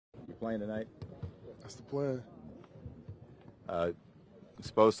playing tonight? That's the plan.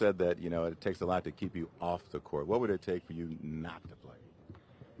 Spo said that it takes a lot to keep you off the court. What would it take for you not to play?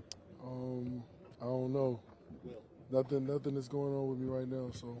 I don't know. Nothing is going on with me right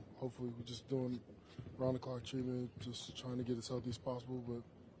now, so hopefully we're just doing round-the-clock treatment, just trying to get as healthy as possible, but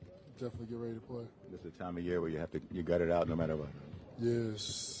definitely get ready to play. This is the time of year where you gut it out no matter what.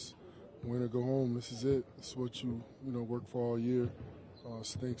 Yes, win or go home. This is it. It's what you work for all year.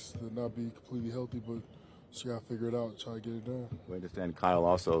 Stinks to not be completely healthy, but just got to figure it out, try to get it done. We understand Kyle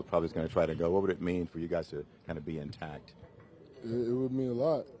also probably is going to try to go. What would it mean for you guys to kind of be intact? It would mean a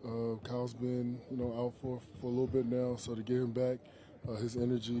lot. Kyle's been out for a little bit now, so to get him back, his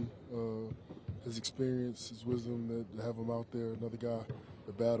energy, his experience, his wisdom, to have him out there, another guy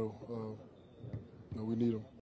to battle, we need him.